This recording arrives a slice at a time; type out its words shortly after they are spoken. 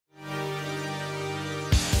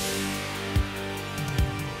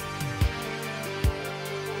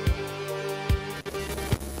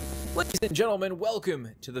Ladies and gentlemen, welcome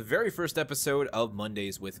to the very first episode of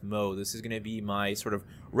Mondays with Mo. This is going to be my sort of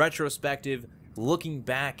retrospective, looking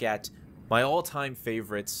back at my all-time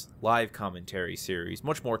favorites live commentary series.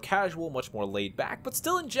 Much more casual, much more laid back, but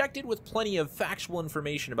still injected with plenty of factual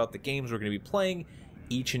information about the games we're going to be playing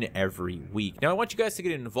each and every week. Now, I want you guys to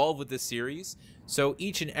get involved with this series, so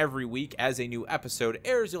each and every week as a new episode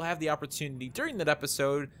airs, you'll have the opportunity during that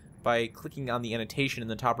episode by clicking on the annotation in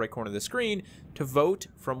the top right corner of the screen to vote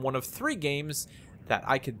from one of 3 games that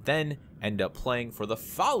I could then end up playing for the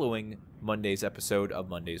following Monday's episode of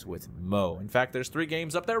Mondays with Mo. In fact, there's 3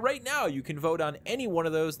 games up there right now. You can vote on any one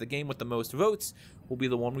of those. The game with the most votes will be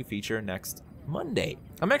the one we feature next Monday.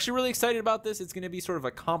 I'm actually really excited about this. It's going to be sort of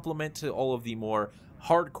a complement to all of the more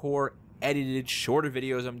hardcore, edited, shorter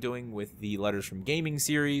videos I'm doing with the Letters from Gaming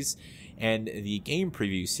series and the game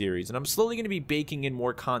preview series. And I'm slowly going to be baking in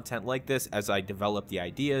more content like this as I develop the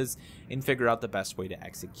ideas and figure out the best way to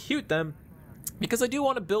execute them, because I do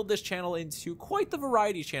want to build this channel into quite the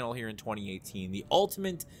variety channel here in 2018. The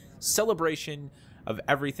ultimate celebration of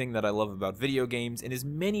everything that I love about video games in as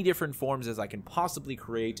many different forms as I can possibly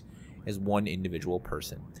create as one individual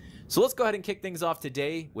person. So let's go ahead and kick things off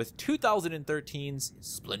today with 2013's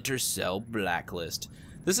Splinter Cell Blacklist.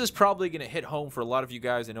 This is probably going to hit home for a lot of you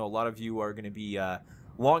guys. I know a lot of you are going to be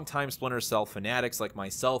longtime Splinter Cell fanatics like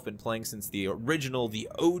myself, been playing since the original, the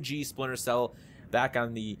OG Splinter Cell, back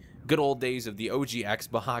on the good old days of the OG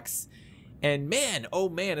Xbox. And man, oh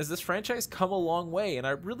man, has this franchise come a long way. And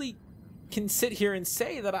I really can sit here and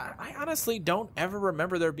say that I honestly don't ever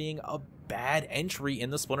remember there being a bad entry in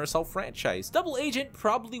the Splinter Cell franchise. Double Agent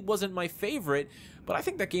probably wasn't my favorite, but I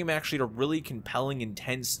think that game actually had a really compelling,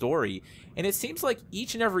 intense story. And it seems like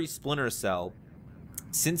each and every Splinter Cell,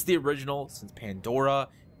 since the original, since Pandora,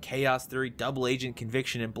 Chaos Theory, Double Agent,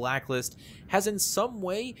 Conviction, and Blacklist, has in some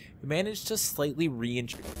way managed to slightly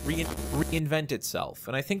reinvent itself.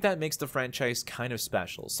 And I think that makes the franchise kind of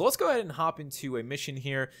special. So let's go ahead and hop into a mission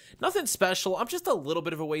here. Nothing special. I'm just a little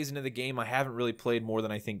bit of a ways into the game. I haven't really played more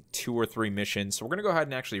than I think 2 or 3 missions. So we're going to go ahead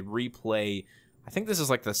and actually replay, I think this is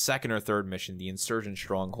like the 2nd or 3rd mission, the Insurgent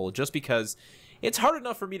Stronghold, just because it's hard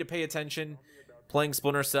enough for me to pay attention playing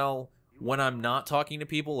Splinter Cell when I'm not talking to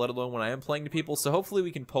people, let alone when I am playing to people. So hopefully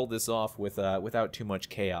we can pull this off with without too much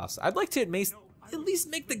chaos. I'd like to at least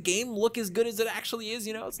make the game look as good as it actually is.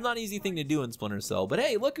 You know, it's not an easy thing to do in Splinter Cell. But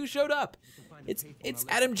hey, look who showed up. It's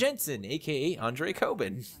Adam Jensen, aka Andre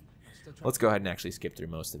Coben. Let's go ahead and actually skip through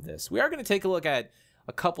most of this. We are going to take a look at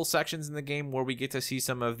a couple sections in the game where we get to see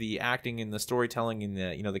some of the acting and the storytelling and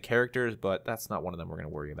the characters, but that's not one of them we're going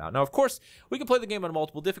to worry about. Now, of course, we can play the game on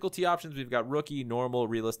multiple difficulty options. We've got rookie, normal,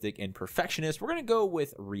 realistic, and perfectionist. We're going to go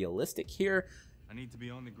with realistic here. I need to be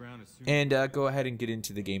on the ground as soon and go ahead and get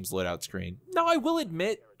into the game's loadout screen. Now, I will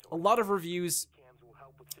admit, a lot of reviews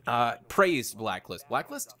praised Blacklist.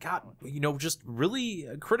 Blacklist got, just really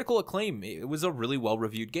critical acclaim. It was a really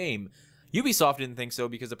well-reviewed game. Ubisoft didn't think so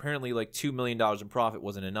because apparently like $2 million in profit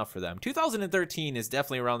wasn't enough for them. 2013 is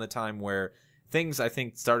definitely around the time where things, I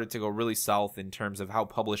think, started to go really south in terms of how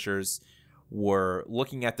publishers were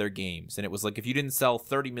looking at their games. And it was like, if you didn't sell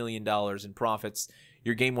 $30 million in profits,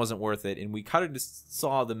 your game wasn't worth it. And we kind of just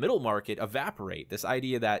saw the middle market evaporate. This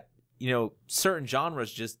idea that, certain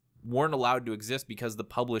genres just weren't allowed to exist because the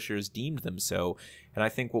publishers deemed them so. And I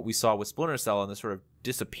think what we saw with Splinter Cell and the sort of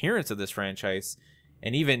disappearance of this franchise,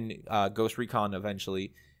 and even Ghost Recon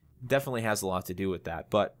eventually, definitely has a lot to do with that.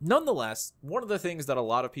 But nonetheless, one of the things that a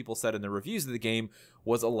lot of people said in the reviews of the game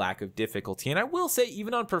was a lack of difficulty. And I will say,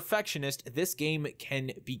 even on Perfectionist, this game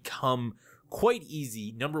can become quite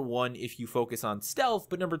easy. Number 1, if you focus on stealth,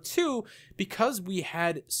 but number 2, because we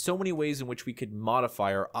had so many ways in which we could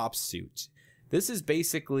modify our op suit. This is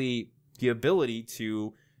basically the ability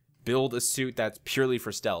to build a suit that's purely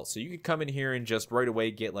for stealth. So you could come in here and just right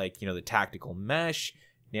away get like, the tactical mesh,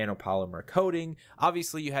 nanopolymer coating.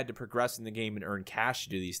 Obviously, you had to progress in the game and earn cash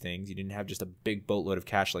to do these things. You didn't have just a big boatload of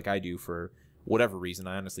cash like I do for whatever reason.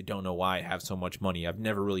 I honestly don't know why I have so much money. I've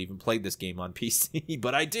never really even played this game on PC,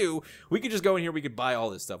 but I do. We could just go in here, we could buy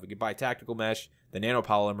all this stuff. We could buy tactical mesh, the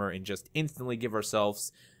nanopolymer, and just instantly give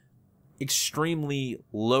ourselves extremely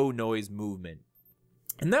low noise movement.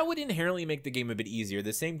 And that would inherently make the game a bit easier.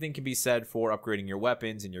 The same thing can be said for upgrading your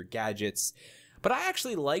weapons and your gadgets. But I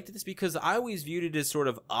actually liked this because I always viewed it as sort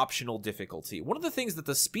of optional difficulty. One of the things that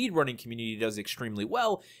the speedrunning community does extremely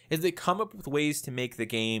well is they come up with ways to make the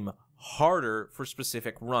game harder for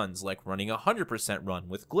specific runs, like running a 100% run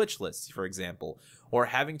with glitchless, for example, or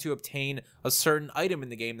having to obtain a certain item in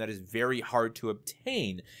the game that is very hard to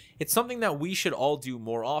obtain. It's something that we should all do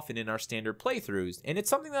more often in our standard playthroughs, and it's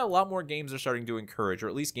something that a lot more games are starting to encourage, or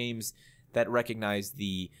at least games that recognize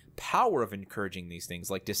the power of encouraging these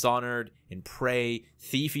things, like Dishonored and Prey,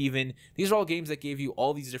 Thief even. These are all games that gave you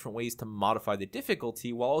all these different ways to modify the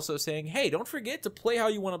difficulty while also saying, hey, don't forget to play how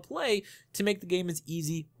you want to play to make the game as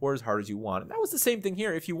easy or as hard as you want. And that was the same thing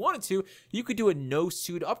here. If you wanted to, you could do a no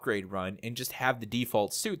suit upgrade run and just have the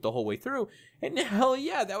default suit the whole way through. And hell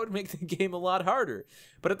yeah, that would make the game a lot harder.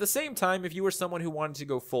 But at the same time, if you were someone who wanted to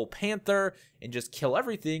go full Panther and just kill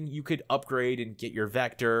everything, you could upgrade and get your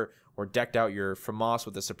Vector, or decked out your FAMAS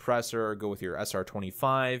with a suppressor, or go with your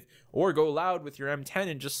SR25, or go loud with your M10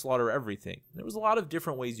 and just slaughter everything. There was a lot of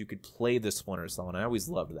different ways you could play the Splinter Cell, and I always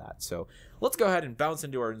loved that. So let's go ahead and bounce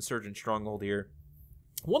into our Insurgent Stronghold here.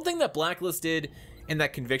 One thing that Blacklist did and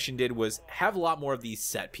that Conviction did was have a lot more of these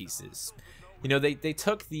set pieces. You know, they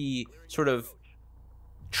took the sort of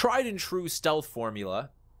tried and true stealth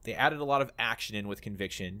formula. They added a lot of action in with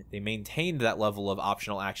Conviction. They maintained that level of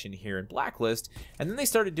optional action here in Blacklist. And then they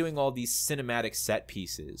started doing all these cinematic set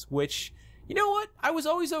pieces, which, you know what, I was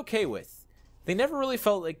always okay with. They never really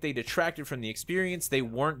felt like they detracted from the experience. They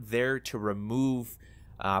weren't there to remove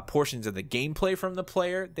portions of the gameplay from the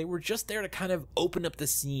player. They were just there to kind of open up the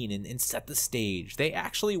scene and set the stage. They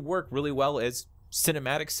actually work really well as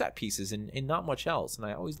cinematic set pieces and not much else. And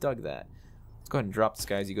I always dug that. Go ahead and drop this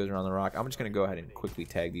guy as he goes around the rock. I'm just going to go ahead and quickly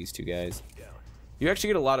tag these two guys. You actually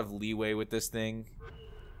get a lot of leeway with this thing.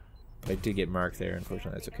 But I did get marked there.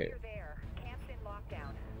 Unfortunately, that's okay.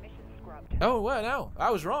 Oh, well, no.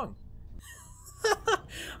 I was wrong.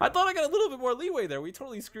 I thought I got a little bit more leeway there. We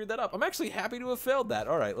totally screwed that up. I'm actually happy to have failed that.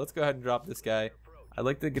 All right, let's go ahead and drop this guy. I'd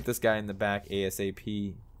like to get this guy in the back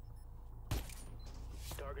ASAP.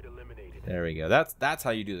 There we go. That's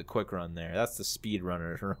how you do the quick run there. That's the speed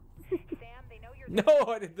runner.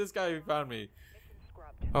 No, this guy found me.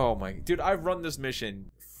 Oh my, dude, I've run this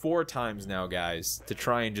mission 4 times now, guys, to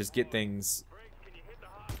try and just get things.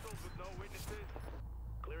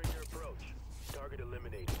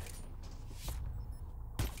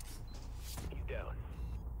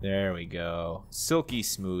 There we go. Silky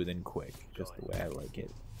smooth and quick, just the way I like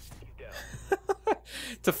it.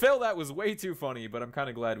 To fail that was way too funny, but I'm kind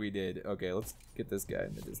of glad we did. Okay, let's get this guy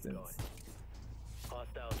in the distance.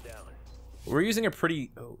 We're using a pretty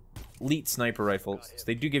elite sniper rifle, so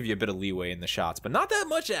they do give you a bit of leeway in the shots, but not that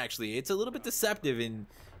much actually. It's a little bit deceptive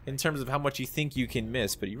in terms of how much you think you can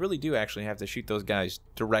miss, but you really do actually have to shoot those guys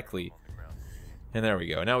directly. And there we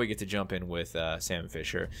go. Now we get to jump in with Sam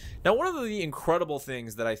Fisher. Now, one of the incredible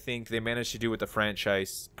things that I think they managed to do with the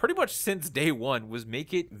franchise, pretty much since day one, was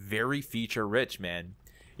make it very feature-rich, man.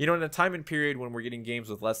 You know, in a time and period when we're getting games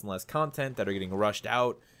with less and less content that are getting rushed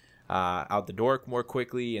out the door more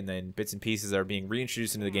quickly, and then bits and pieces are being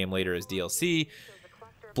reintroduced into the game later as DLC,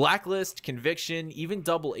 Blacklist, Conviction, even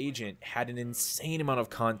Double Agent had an insane amount of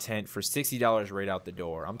content for $60 right out the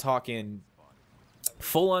door. I'm talking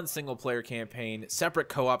full-on single-player campaign, separate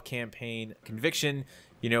co-op campaign, Conviction,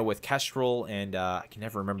 you know, with Kestrel and I can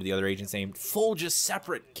never remember the other agent's name, full just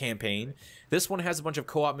separate campaign. This one has a bunch of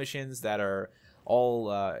co-op missions that are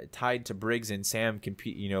all tied to Briggs and Sam,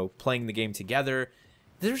 you know, playing the game together.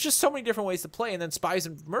 There's just so many different ways to play, and then Spies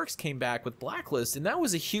and Mercs came back with Blacklist, and that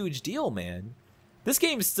was a huge deal, man. This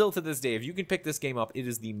game is still to this day, if you can pick this game up, it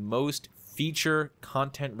is the most feature,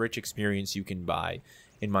 content-rich experience you can buy,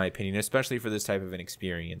 in my opinion, especially for this type of an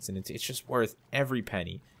experience, and it's just worth every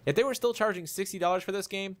penny. If they were still charging $60 for this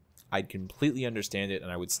game, I'd completely understand it,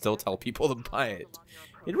 and I would still tell people to buy it.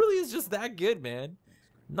 It really is just that good, man.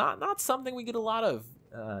 Not something we get a lot of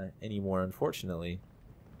anymore, unfortunately.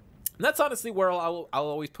 And that's honestly where I'll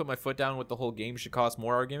always put my foot down with the whole game should cost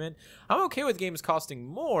more argument. I'm okay with games costing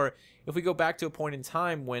more if we go back to a point in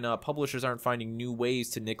time when publishers aren't finding new ways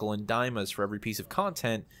to nickel and dime us for every piece of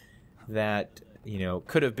content that, you know,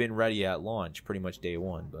 could have been ready at launch pretty much day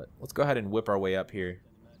one. But let's go ahead and whip our way up here.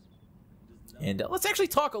 And let's actually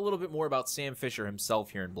talk a little bit more about Sam Fisher himself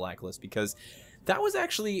here in Blacklist, because that was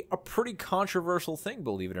actually a pretty controversial thing,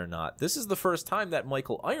 believe it or not. This is the first time that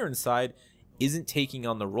Michael Ironside isn't taking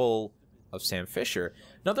on the role of Sam Fisher.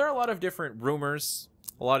 Now, there are a lot of different rumors,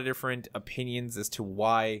 a lot of different opinions as to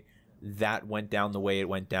why that went down the way it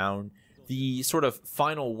went down. The sort of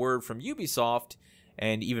final word from Ubisoft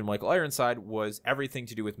and even Michael Ironside was everything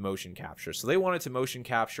to do with motion capture. So they wanted to motion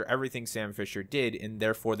capture everything Sam Fisher did, and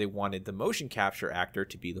therefore they wanted the motion capture actor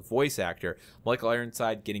to be the voice actor. Michael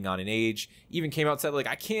Ironside, getting on in age, even came out and said, like,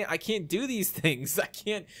 I can't do these things. I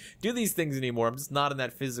can't do these things anymore. I'm just not in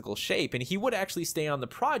that physical shape. And he would actually stay on the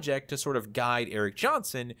project to sort of guide Eric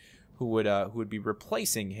Johnson, who would be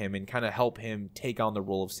replacing him and kind of help him take on the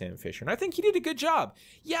role of Sam Fisher. And I think he did a good job.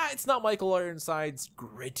 Yeah, it's not Michael Ironside's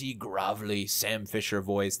gritty, grovelly Sam Fisher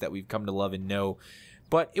voice that we've come to love and know,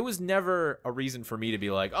 But it was never a reason for me to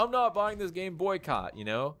be like, I'm not buying this game, boycott, you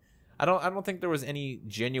know? I don't think there was any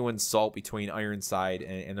genuine salt between Ironside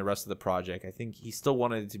and the rest of the project. I think he still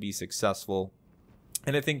wanted it to be successful.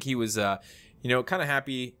 And I think he was, you know, kind of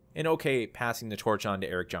happy and okay passing the torch on to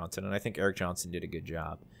Eric Johnson. And I think Eric Johnson did a good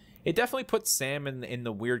job. It definitely puts Sam in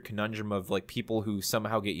the weird conundrum of like people who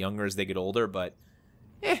somehow get younger as they get older, but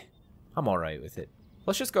I'm all right with it.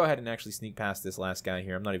 Let's just go ahead and actually sneak past this last guy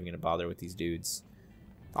here. I'm not even going to bother with these dudes.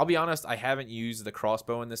 I'll be honest, I haven't used the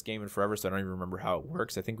crossbow in this game in forever, so I don't even remember how it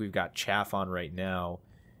works. I think we've got chaff on right now.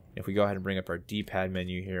 If we go ahead and bring up our D-pad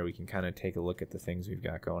menu here, we can kind of take a look at the things we've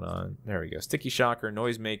got going on. There we go. Sticky shocker,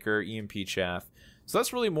 noisemaker, EMP chaff. So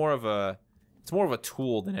that's really more of a, it's more of a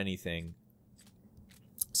tool than anything.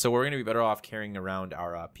 So we're going to be better off carrying around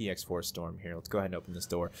our PX4 Storm here. Let's go ahead and open this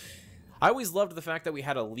door. I always loved the fact that we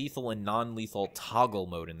had a lethal and non-lethal toggle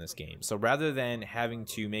mode in this game. So rather than having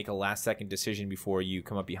to make a last-second decision before you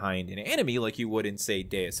come up behind an enemy like you would in, say,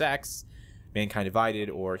 Deus Ex, Mankind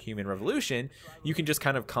Divided, or Human Revolution, you can just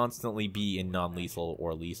kind of constantly be in non-lethal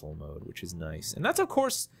or lethal mode, which is nice. And that's, of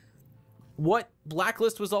course, what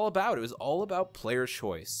Blacklist was all about. It was all about player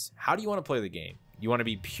choice. How do you want to play the game? You want to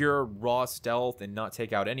be pure raw stealth and not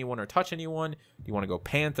take out anyone or touch anyone? Do you want to go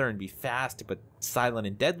Panther and be fast but silent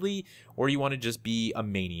and deadly? Or you want to just be a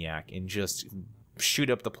maniac and just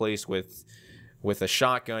shoot up the place with a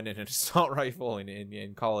shotgun and an assault rifle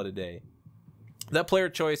and call it a day? That player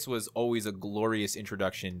choice was always a glorious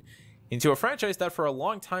introduction into a franchise that for a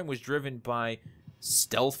long time was driven by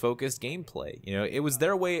stealth-focused gameplay. You know, it was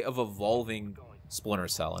their way of evolving Splinter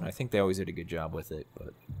Cell, and I think they always did a good job with it,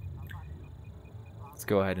 but let's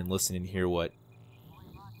go ahead and listen and hear what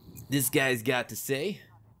this guy's got to say.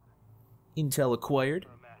 Intel acquired.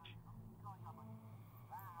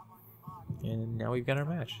 And now we've got our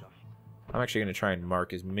match. I'm actually going to try and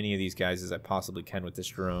mark as many of these guys as I possibly can with this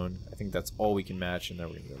drone. I think that's all we can match, and then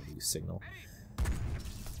we're going to go use signal.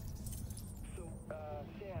 So,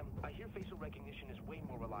 Sam, I hear facial recognition is way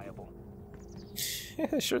more reliable.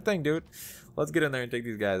 Sure thing, dude. Let's get in there and take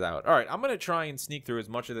these guys out. All right, I'm going to try and sneak through as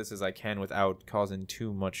much of this as I can without causing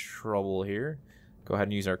too much trouble here. Go ahead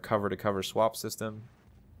and use our cover-to-cover swap system.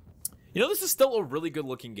 You know, this is still a really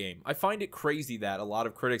good-looking game. I find it crazy that a lot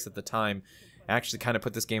of critics at the time actually kind of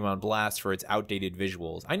put this game on blast for its outdated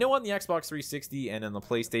visuals. I know on the Xbox 360 and on the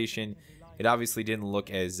PlayStation, it obviously didn't look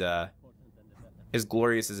as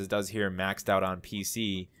glorious as it does here, maxed out on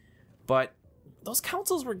PC, but those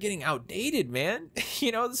consoles were getting outdated, man.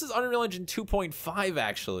 You know, this is Unreal Engine 2.5,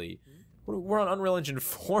 actually. We're on Unreal Engine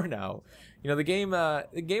 4 now. You know, the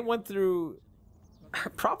game went through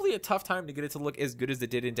probably a tough time to get it to look as good as it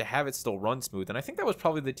did and to have it still run smooth. And I think that was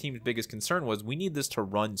probably the team's biggest concern, was we need this to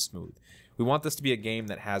run smooth. We want this to be a game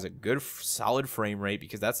that has a good, solid frame rate,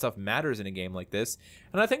 because that stuff matters in a game like this.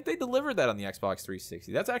 And I think they delivered that on the Xbox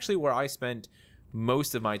 360. That's actually where I spent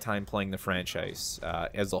most of my time playing the franchise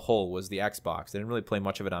as a whole, was the Xbox. I didn't really play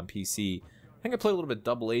much of it on PC. I think I played a little bit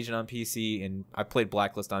Double Agent on PC, and I played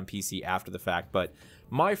Blacklist on PC after the fact, but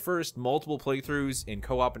my first multiple playthroughs in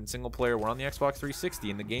co-op and single player were on the Xbox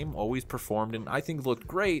 360, and the game always performed, and I think looked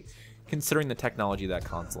great considering the technology of that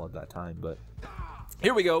console at that time. But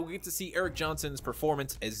here we go. We get to see Eric Johnson's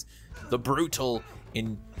performance as the brutal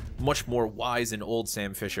and much more wise and old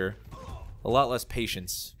Sam Fisher. A lot less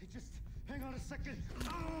patience. Hang on a second.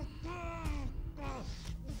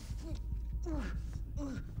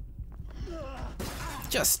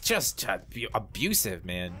 Just abusive,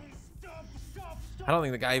 man. I don't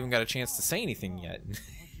think the guy even got a chance to say anything yet.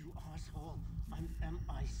 You asshole. I'm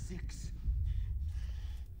MI6.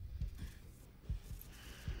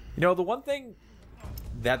 You know, the one thing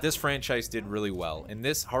that this franchise did really well, and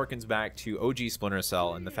this harkens back to OG Splinter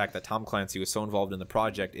Cell and the fact that Tom Clancy was so involved in the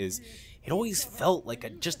project, is it always felt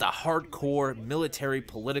like just a hardcore military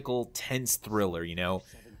political tense thriller, you know?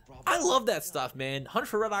 I love that stuff, man. Hunt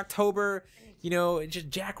for Red October, you know,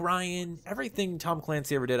 just Jack Ryan, everything Tom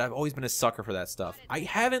Clancy ever did, I've always been a sucker for that stuff. I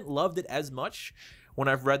haven't loved it as much when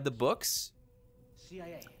I've read the books,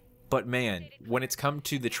 but man, when it's come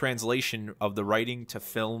to the translation of the writing to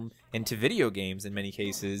film and to video games in many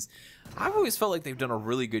cases, I've always felt like they've done a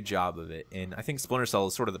really good job of it, and I think Splinter Cell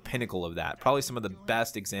is sort of the pinnacle of that. Probably some of the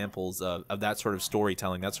best examples of that sort of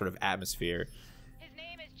storytelling, that sort of atmosphere.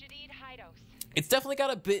 It's definitely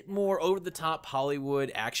got a bit more over-the-top Hollywood,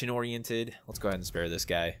 action-oriented. Let's go ahead and spare this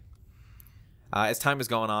guy. As time has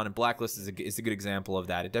gone on, and Blacklist is a good example of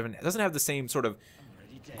that. It doesn't have the same sort of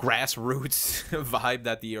grassroots vibe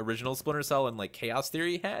that the original Splinter Cell and like Chaos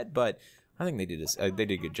Theory had, but I think they did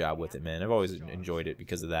a good job with it, man. I've always enjoyed it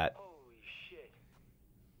because of that.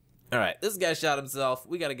 All right, this guy shot himself.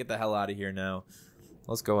 We got to get the hell out of here now.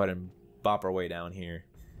 Let's go ahead and bop our way down here.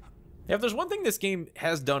 Yeah, if there's one thing this game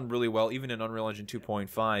has done really well, even in Unreal Engine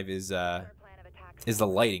 2.5, is the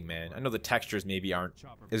lighting, man. I know the textures maybe aren't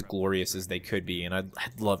as glorious as they could be, and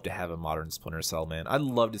I'd love to have a modern Splinter Cell, man. I'd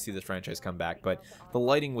love to see this franchise come back, but the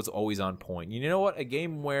lighting was always on point. You know what? A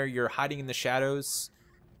game where you're hiding in the shadows,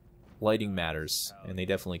 lighting matters, and they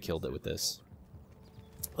definitely killed it with this.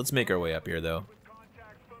 Let's make our way up here, though.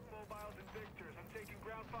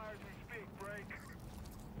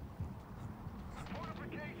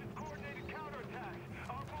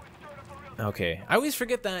 Okay, I always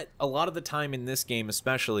forget that a lot of the time in this game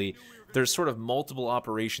especially, there's sort of multiple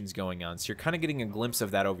operations going on, so you're kind of getting a glimpse of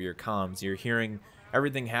that over your comms. You're hearing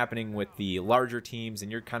everything happening with the larger teams,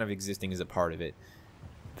 and you're kind of existing as a part of it.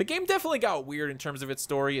 The game definitely got weird in terms of its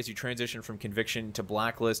story as you transition from Conviction to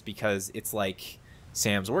Blacklist, because it's like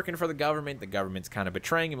Sam's working for the government's kind of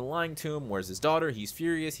betraying him and lying to him. Where's his daughter? He's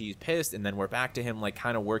furious, he's pissed, and then we're back to him like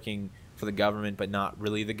kind of working for the government, but not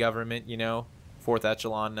really the government, you know? Fourth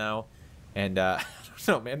echelon now. And, I don't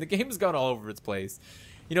know, man, the game's gone all over its place.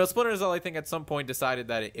 You know, Splinter Cell, I think, at some point decided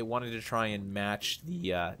that it wanted to try and match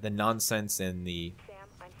the nonsense and the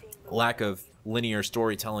lack of linear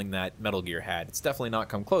storytelling that Metal Gear had. It's definitely not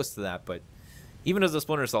come close to that, but even as a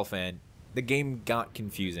Splinter Cell fan, the game got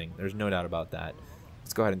confusing. There's no doubt about that.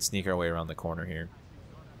 Let's go ahead and sneak our way around the corner here.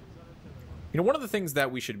 You know, one of the things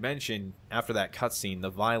that we should mention after that cutscene, the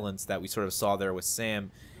violence that we sort of saw there with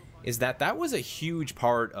Sam, is that was a huge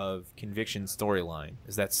part of Conviction's storyline,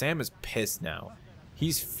 is that Sam is pissed now.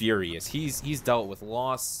 He's furious. He's dealt with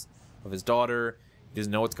loss of his daughter. He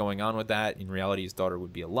doesn't know what's going on with that. In reality, his daughter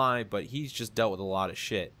would be alive, but he's just dealt with a lot of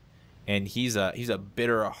shit. And he's a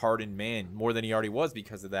bitter, hardened man, more than he already was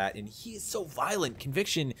because of that. And he is so violent.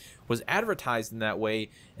 Conviction was advertised in that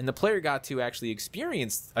way, and the player got to actually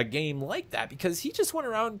experience a game like that because he just went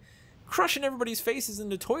around crushing everybody's faces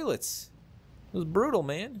into toilets. It was brutal,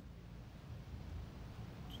 man.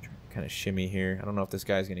 Kind of shimmy here. I don't know if this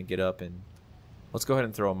guy's gonna get up, and let's go ahead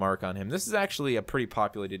and throw a mark on him. This is actually a pretty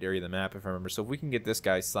populated area of the map, if I remember, so if we can get this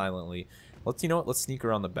guy silently, you know what, let's sneak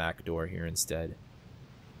around the back door here instead.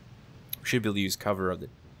 We should be able to use cover of the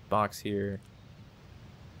box here.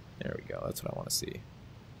 There we go. That's what I want to see.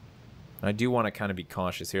 I do want to kind of be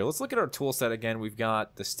cautious here. Let's look at our tool set again. We've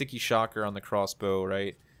got the sticky shocker on the crossbow,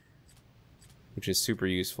 right, which is super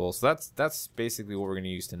useful. So that's basically what we're going to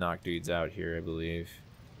use to knock dudes out here, I believe.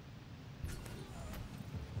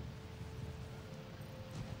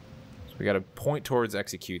 We got to point towards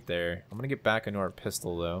execute there. I'm going to get back into our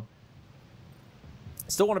pistol, though.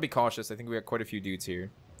 Still want to be cautious. I think we got quite a few dudes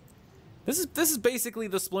here. This is basically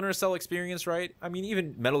the Splinter Cell experience, right? I mean,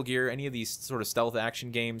 even Metal Gear, any of these sort of stealth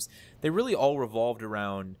action games, they really all revolved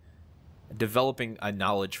around developing a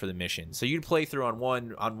knowledge for the mission. So you'd play through on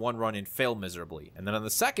one run and fail miserably. And then on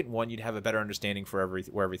the second one, you'd have a better understanding for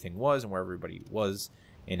where everything was and where everybody was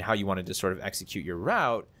and how you wanted to sort of execute your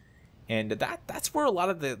route. And that's where a lot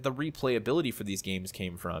of the replayability for these games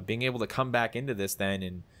came from. Being able to come back into this then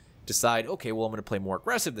and decide, okay, well, I'm going to play more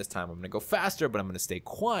aggressive this time. I'm going to go faster, but I'm going to stay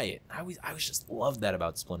quiet. I always just loved that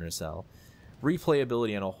about Splinter Cell.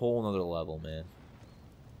 Replayability on a whole nother level, man.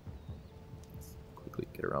 Let's quickly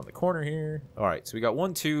get around the corner here. All right, so we got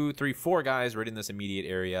 1, 2, 3, 4 guys right in this immediate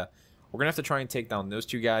area. We're going to have to try and take down those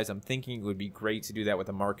 2 guys. I'm thinking it would be great to do that with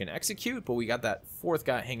a mark and execute, but we got that 4th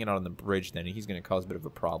guy hanging out on the bridge then, and he's going to cause a bit of a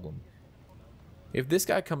problem. If this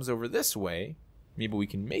guy comes over this way, maybe we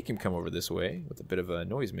can make him come over this way with a bit of a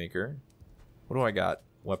noisemaker. What do I got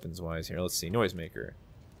weapons-wise here? Let's see. Noisemaker.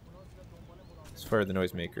 Let's fire the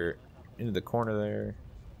noisemaker into the corner there.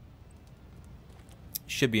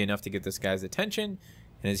 Should be enough to get this guy's attention.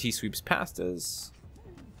 And as he sweeps past us,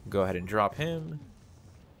 go ahead and drop him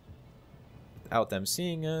without them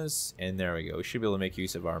seeing us. And there we go. We should be able to make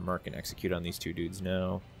use of our mark and execute on these 2 dudes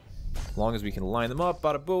now. As long as we can line them up.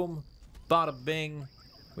 Bada boom. Bada bing.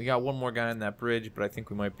 We got one more guy on that bridge, but I think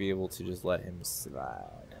we might be able to just let him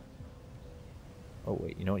slide. Oh,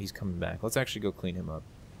 wait. You know what? He's coming back. Let's actually go clean him up.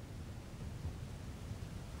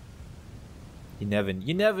 You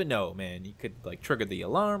never know, man. You could, like, trigger the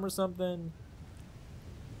alarm or something.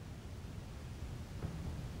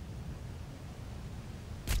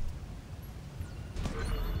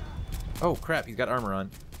 Oh, crap. He's got armor on.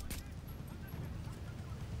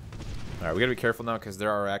 Alright, we gotta be careful now because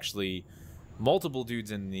there are actually multiple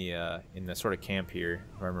dudes in the sort of camp here,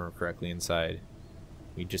 if I remember correctly, inside.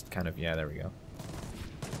 We just kind of, yeah, there we go.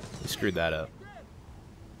 We screwed that up.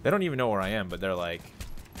 They don't even know where I am, but they're like...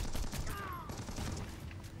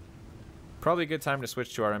 Probably a good time to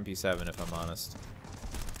switch to our MP7, if I'm honest.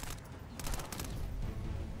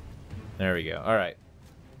 There we go. Alright.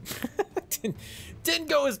 Didn't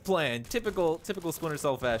go as planned. Typical Splinter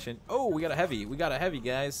Cell fashion. Oh, we got a heavy. We got a heavy,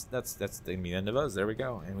 guys. That's the end of us. There we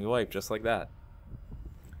go. And we wipe just like that.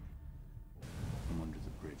 I'm under the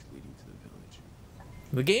bridge leading to the village.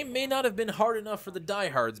 The game may not have been hard enough for the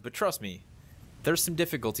diehards, but trust me, there's some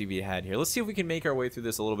difficulty we had here. Let's see if we can make our way through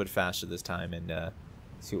this a little bit faster this time and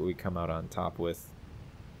see what we come out on top with.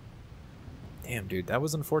 Damn, dude, that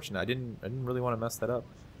was unfortunate. I didn't really want to mess that up.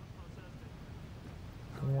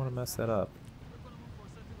 I didn't want to mess that up.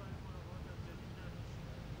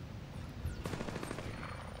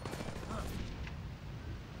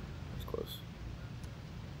 That's close.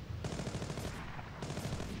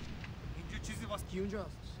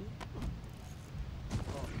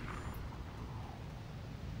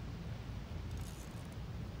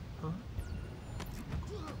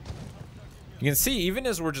 You can see, even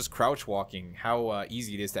as we're just crouch walking, how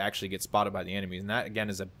easy it is to actually get spotted by the enemies. And that, again,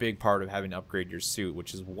 is a big part of having to upgrade your suit,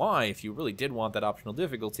 which is why, if you really did want that optional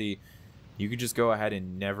difficulty, you could just go ahead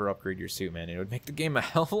and never upgrade your suit, man. It would make the game a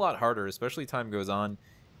hell of a lot harder, especially time goes on,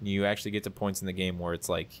 and you actually get to points in the game where it's,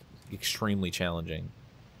 like, extremely challenging.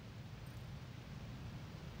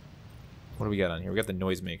 What do we got on here? We got the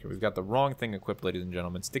noisemaker. We've got the wrong thing equipped, ladies and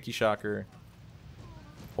gentlemen. Sticky shocker.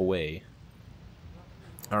 Away.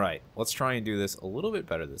 Alright, let's try and do this a little bit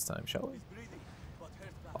better this time, shall we?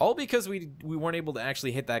 All because we weren't able to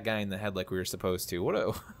actually hit that guy in the head like we were supposed to.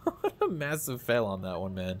 What a massive fail on that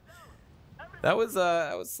one, man. That was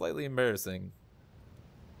slightly embarrassing.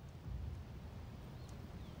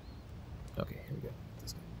 Okay, here we go.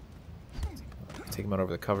 Take him out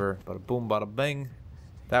over the cover. Bada boom, bada bang.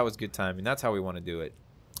 That was good timing. That's how we want to do it.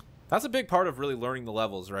 That's a big part of really learning the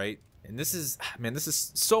levels, right? And this is, man, this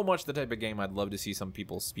is so much the type of game I'd love to see some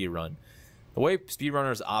people speedrun. The way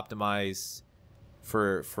speedrunners optimize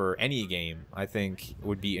for any game, I think,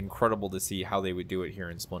 would be incredible to see how they would do it here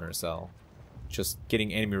in Splinter Cell. Just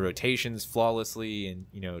getting enemy rotations flawlessly and,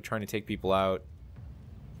 you know, trying to take people out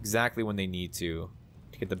exactly when they need to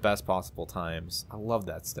get the best possible times. I love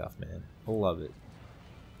that stuff, man. I love it.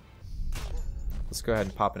 Let's go ahead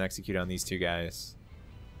and pop and execute on these two guys.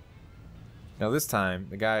 Now this time,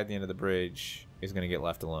 the guy at the end of the bridge is going to get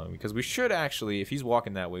left alone, because we should actually, if he's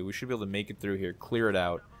walking that way, we should be able to make it through here, clear it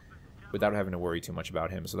out, without having to worry too much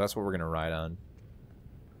about him. So that's what we're going to ride on.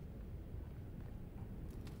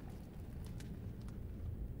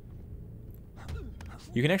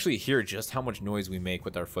 You can actually hear just how much noise we make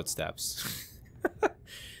with our footsteps.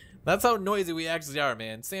 That's how noisy we actually are,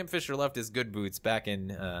 man. Sam Fisher left his good boots back in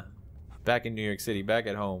New York City, back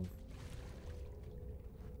at home.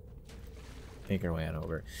 Making our way on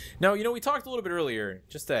over. Now, you know, we talked a little bit earlier,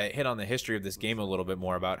 just to hit on the history of this game a little bit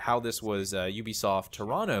more, about how this was Ubisoft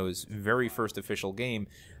Toronto's very first official game.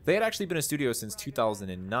 They had actually been a studio since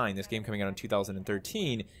 2009, this game coming out in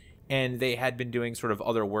 2013, and they had been doing sort of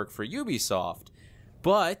other work for Ubisoft.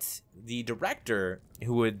 But the director,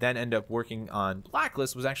 who would then end up working on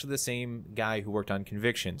Blacklist, was actually the same guy who worked on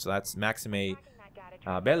Conviction. So that's Maxime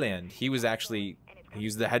Belland. He was actually... He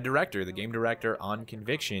was the head director, the game director on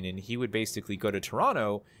Conviction, and he would basically go to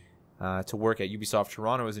Toronto to work at Ubisoft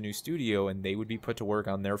Toronto as a new studio, and they would be put to work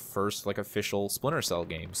on their first like official Splinter Cell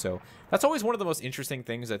game. So that's always one of the most interesting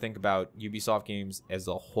things I think about Ubisoft games as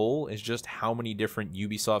a whole, is just how many different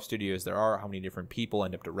Ubisoft studios there are, how many different people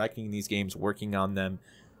end up directing these games, working on them.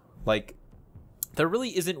 Like, there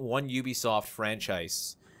really isn't one Ubisoft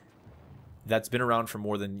franchise that's been around for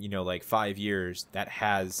more than, you know, like 5 years that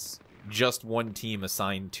has just one team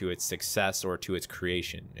assigned to its success or to its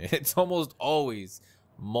creation. It's almost always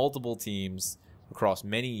multiple teams across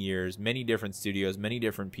many years, many different studios, many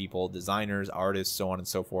different people, designers, artists, so on and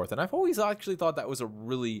so forth. And I've always actually thought that was a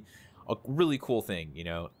really cool thing, you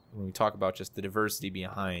know, when we talk about just the diversity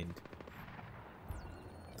behind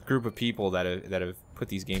the group of people that have put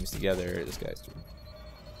these games together. This guy's doing...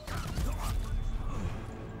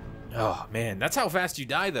 Oh man, that's how fast you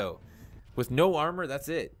die though. With no armor, that's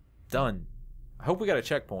it. Done. I hope we got a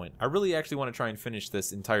checkpoint. I really actually want to try and finish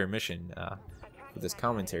this entire mission with this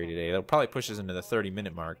commentary today. That'll probably push us into the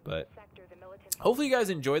 30-minute mark, but hopefully you guys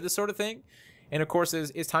enjoy this sort of thing. And of course,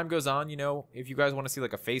 as time goes on, you know, if you guys want to see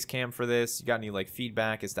like a face cam for this, you got any like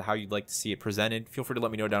feedback as to how you'd like to see it presented, feel free to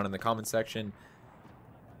let me know down in the comment section.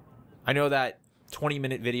 I know that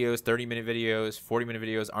 20-minute videos, 30-minute videos, 40-minute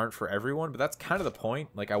videos aren't for everyone, but that's kind of the point.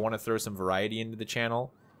 Like, I want to throw some variety into the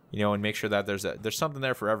channel, you know, and make sure that there's something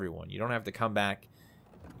there for everyone. You don't have to come back,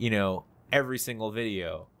 you know, every single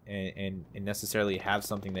video and necessarily have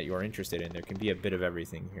something that you're interested in. There can be a bit of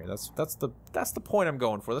everything here. That's the point I'm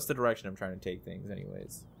going for. That's the direction I'm trying to take things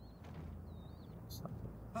anyways.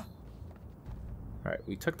 All right,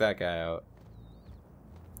 we took that guy out.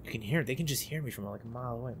 You can hear, they can just hear me from like a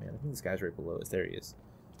mile away, man. I think this guy's right below us. There he is.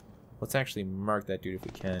 Let's actually mark that dude if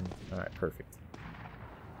we can. Alright, perfect.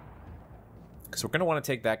 Because we're going to want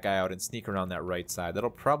to take that guy out and sneak around that right side. That'll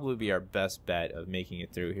probably be our best bet of making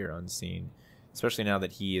it through here unseen. Especially now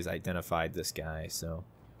that he has identified this guy. So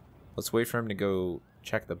let's wait for him to go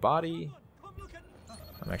check the body.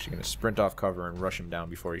 I'm actually going to sprint off cover and rush him down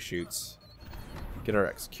before he shoots. Get our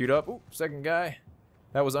execute up. Ooh, second guy.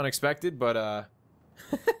 That was unexpected, but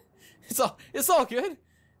it's all good.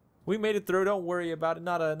 We made it through. Don't worry about it.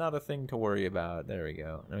 Not a thing to worry about. There we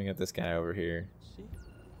go. Now we got this guy over here.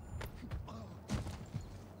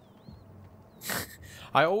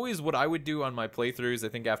 What I would do on my playthroughs, I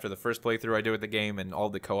think after the first playthrough I did with the game and all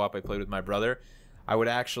the co-op I played with my brother, I would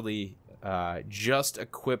actually just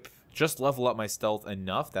level up my stealth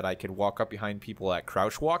enough that I could walk up behind people at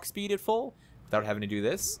crouch walk speed at full without having to do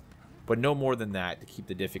this. But no more than that to keep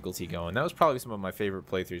the difficulty going. That was probably some of my favorite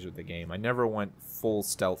playthroughs with the game. I never went full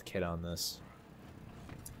stealth kit on this.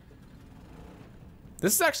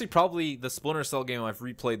 This is actually probably the Splinter Cell game I've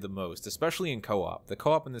replayed the most, especially in co-op. The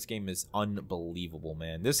co-op in this game is unbelievable,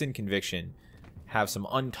 man. This and Conviction have some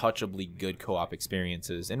untouchably good co-op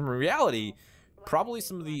experiences. And in reality, probably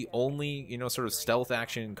some of the only, you know, sort of stealth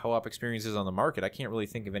action co-op experiences on the market. I can't really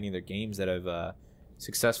think of any other games that have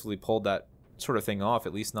successfully pulled that sort of thing off,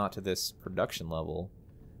 at least not to this production level.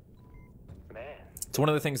 Man. It's one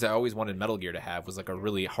of the things I always wanted Metal Gear to have, was like a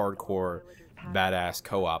really hardcore, badass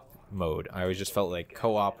co-op mode. I always just felt like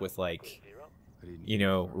co-op with, like, you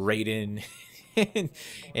know, Raiden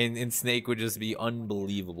and Snake would just be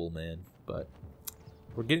unbelievable, man. But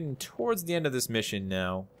we're getting towards the end of this mission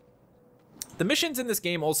now. The missions in this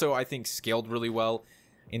game also, I think, scaled really well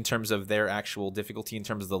in terms of their actual difficulty, in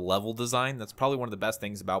terms of the level design. That's probably one of the best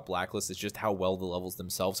things about Blacklist, is just how well the levels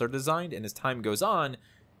themselves are designed. And as time goes on,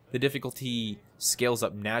 the difficulty scales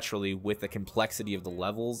up naturally with the complexity of the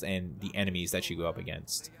levels and the enemies that you go up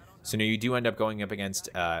against. So now you do end up going up against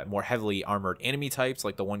more heavily armored enemy types,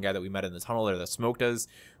 like the one guy that we met in the tunnel there that smoked us,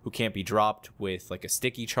 who can't be dropped with like a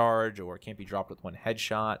sticky charge or can't be dropped with one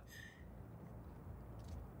headshot.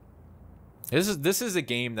 This is a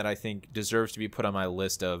game that I think deserves to be put on my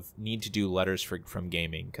list of need to do letters from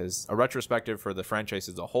gaming, because a retrospective for the franchise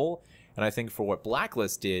as a whole, and I think for what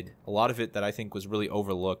Blacklist did, a lot of it that I think was really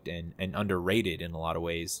overlooked and underrated in a lot of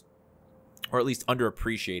ways, or at least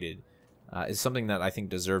underappreciated, is something that I think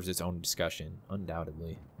deserves its own discussion,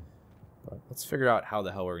 undoubtedly. But let's figure out how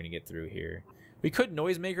the hell we're going to get through here. We could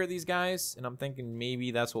noisemaker these guys, and I'm thinking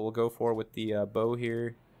maybe that's what we'll go for with the bow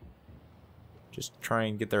here. Just try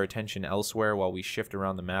and get their attention elsewhere while we shift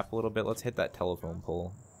around the map a little bit. Let's hit that telephone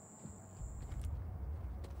pole.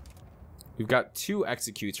 We've got 2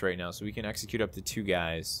 executes right now, so we can execute up to 2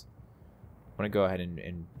 guys. I'm going to go ahead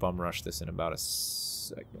and bum rush this in about a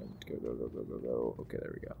second. Go. Okay,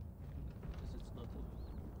 there we go.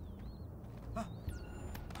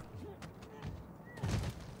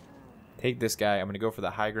 Take this guy. I'm going to go for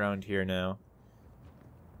the high ground here now.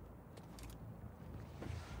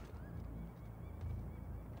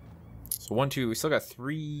 So 1, 2, we still got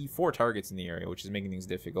 3, 4 targets in the area, which is making things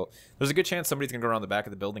difficult. There's a good chance somebody's going to go around the back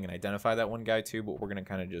of the building and identify that one guy too, but we're going to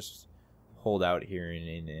kind of just hold out here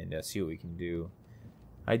and see what we can do.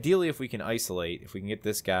 Ideally, if we can isolate, if we can get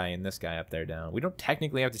this guy and this guy up there down. We don't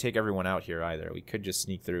technically have to take everyone out here either. We could just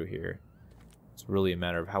sneak through here. It's really a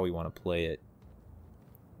matter of how we want to play it.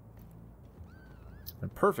 In a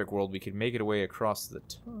perfect world, we could make it away across the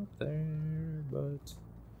top there, but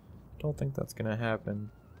don't think that's going to happen.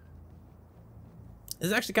 This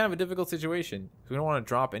is actually kind of a difficult situation. We don't want to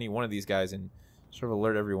drop any one of these guys and sort of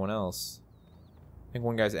alert everyone else. I think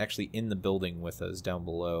one guy's actually in the building with us down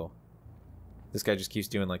below. This guy just keeps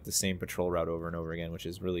doing like the same patrol route over and over again, which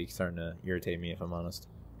is really starting to irritate me, if I'm honest.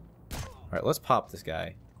 Alright, let's pop this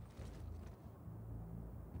guy.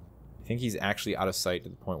 I think he's actually out of sight to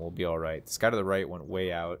the point we'll be alright. This guy to the right went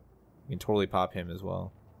way out. We can totally pop him as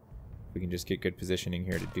well. We can just get good positioning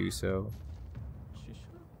here to do so.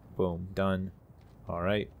 Boom, done.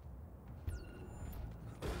 Alright.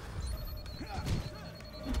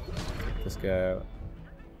 This guy out.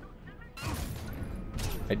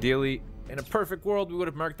 Ideally, in a perfect world, we would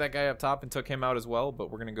have marked that guy up top and took him out as well, but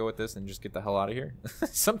we're going to go with this and just get the hell out of here.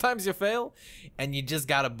 Sometimes you fail, and you just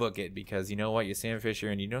got to book it, because you know what? You Sam Fisher,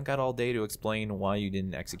 and you don't got all day to explain why you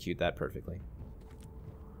didn't execute that perfectly.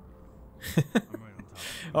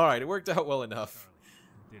 Alright, it worked out well enough.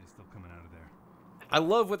 Data's still coming out of there. I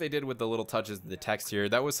love what they did with the little touches of the text here.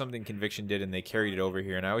 That was something Conviction did, and they carried it over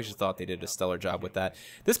here, and I always just thought they did a stellar job with that.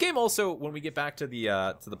 This game also, when we get back to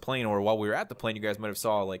the plane, or while we were at the plane, you guys might have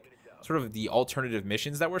saw, like, sort of the alternative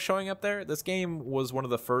missions that were showing up there. This game was one of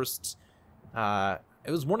the first.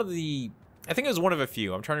 It was one of the. I think it was one of a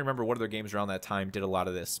few. I'm trying to remember what other games around that time did a lot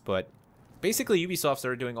of this, but basically Ubisoft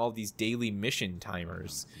started doing all these daily mission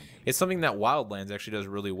timers. It's something that Wildlands actually does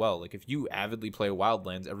really well. Like if you avidly play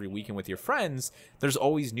Wildlands every weekend with your friends, there's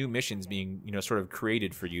always new missions being, sort of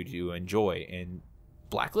created for you to enjoy. And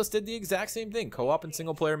Blacklist did the exact same thing. Co-op and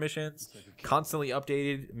single player missions, constantly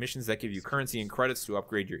updated missions that give you currency and credits to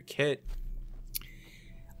upgrade your kit.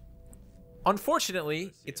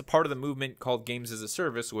 Unfortunately, it's a part of the movement called Games as a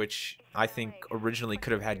Service, which I think originally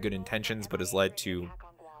could have had good intentions, but has led to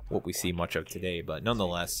what we see much of today. But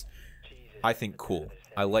nonetheless, I think cool.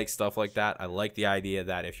 I like stuff like that. I like the idea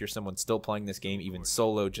that if you're someone still playing this game, even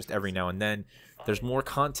solo, just every now and then, there's more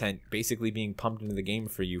content basically being pumped into the game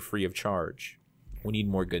for you free of charge. We need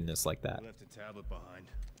more goodness like that. Left a tablet behind.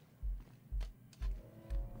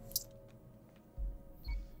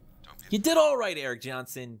 You did all right, Eric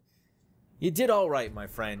Johnson. You did all right, my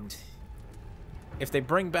friend. If they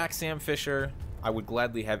bring back Sam Fisher, I would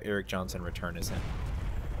gladly have Eric Johnson return as him.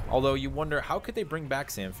 Although you wonder, how could they bring back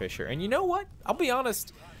Sam Fisher? And you know what? I'll be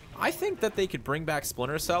honest. I think that they could bring back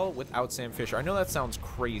Splinter Cell without Sam Fisher. I know that sounds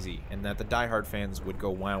crazy, and that the diehard fans would go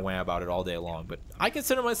wah-wah about it all day long, but I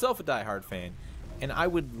consider myself a diehard fan, and I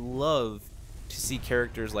would love to see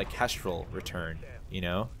characters like Kestrel return,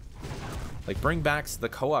 Like, bring back the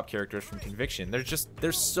co-op characters from Conviction.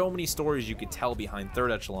 There's so many stories you could tell behind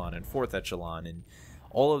Third Echelon and Fourth Echelon and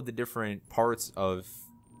all of the different parts of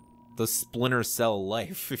the Splinter Cell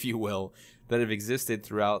life, if you will, that have existed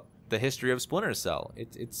throughout the history of Splinter Cell.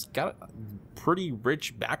 It's got a pretty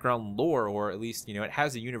rich background lore, or at least, it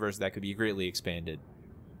has a universe that could be greatly expanded.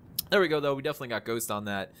 There we go, though. We definitely got Ghost on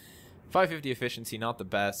that. 550 efficiency, not the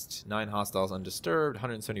best. 9 hostiles undisturbed.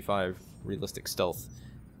 175 realistic stealth.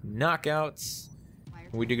 Knockouts.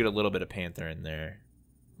 We do get a little bit of Panther in there.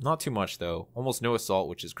 Not too much, though. Almost no assault,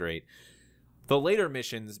 which is great. The later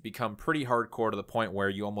missions become pretty hardcore to the point where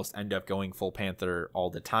you almost end up going full Panther all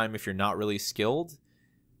the time if you're not really skilled.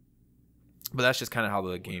 But that's just kind of how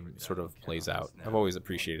the game sort of plays out. I've always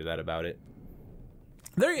appreciated that about it.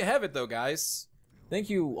 There you have it, though, guys. Thank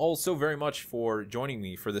you all so very much for joining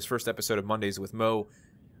me for this first episode of Mondays with Mo.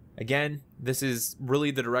 Again, this is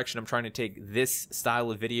really the direction I'm trying to take this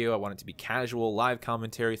style of video. I want it to be casual, live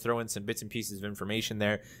commentary, throw in some bits and pieces of information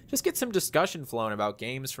there. Just get some discussion flowing about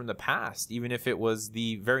games from the past, even if it was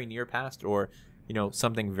the very near past or,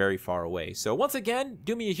 something very far away. So once again,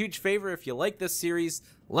 do me a huge favor. If you like this series,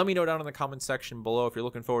 let me know down in the comment section below if you're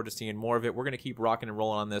looking forward to seeing more of it. We're going to keep rocking and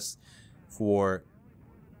rolling on this for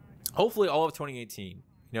hopefully all of 2018.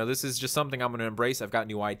 This is just something I'm going to embrace. I've got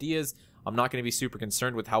new ideas. I'm not going to be super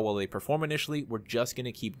concerned with how well they perform initially. We're just going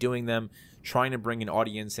to keep doing them, trying to bring an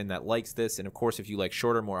audience in that likes this. And of course, if you like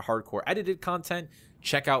shorter, more hardcore edited content,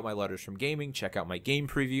 check out my Letters from Gaming. Check out my game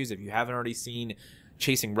previews. If you haven't already seen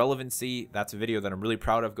Chasing Relevancy, that's a video that I'm really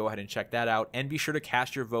proud of. Go ahead and check that out. And be sure to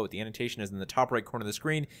cast your vote. The annotation is in the top right corner of the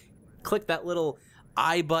screen. Click that little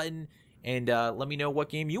I button and let me know what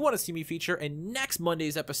game you want to see me feature in next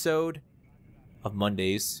Monday's episode of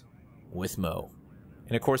Mondays with Mo.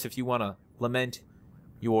 And of course, if you want to lament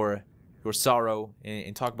your sorrow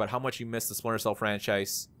and talk about how much you miss the Splinter Cell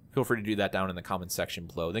franchise, feel free to do that down in the comments section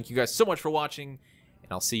below. Thank you guys so much for watching,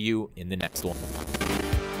 and I'll see you in the next one.